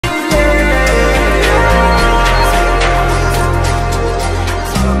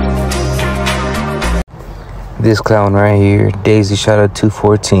This clown right here, Dayz shot at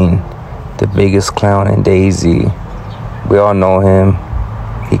 214, the biggest clown in Dayz. We all know him.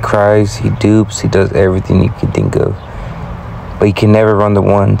 He cries, he dupes, he does everything you can think of. But he can never run the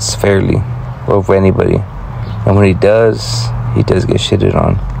ones fairly over anybody. And when he does get shitted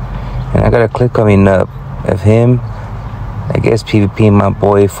on. And I got a clip coming up of him, I guess PvP my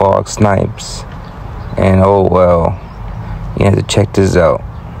boy Fox Snipes. And oh well, you have to check this out.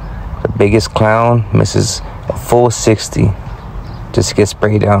 The biggest clown misses a full 60 just to get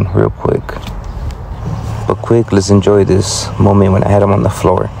sprayed down real quick. But quick, let's enjoy this moment when I had him on the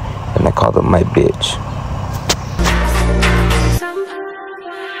floor and I called him my bitch.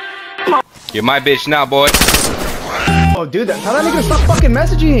 You're my bitch now, boy. Oh, dude, tell that nigga to stop fucking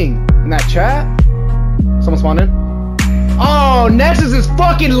messaging in that chat. Someone spawned in. Oh, Nexus is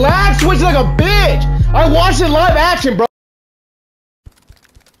fucking lag switching like a bitch. I watched it live action, bro.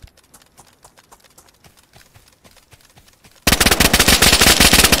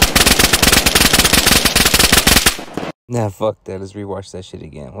 Nah, fuck that. Let's rewatch that shit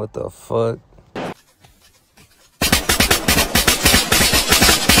again. What the fuck?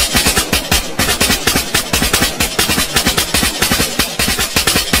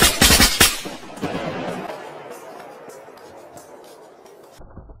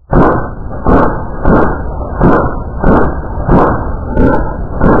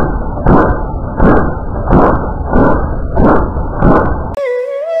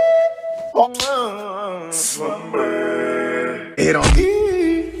 It on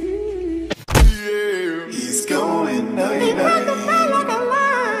He's going night night.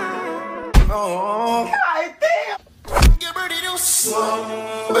 Oh, God damn. Get ready to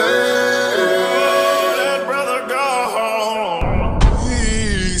slumber. Let brother go.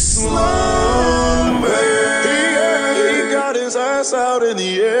 He's slumber. He got his ass out in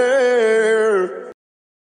the air.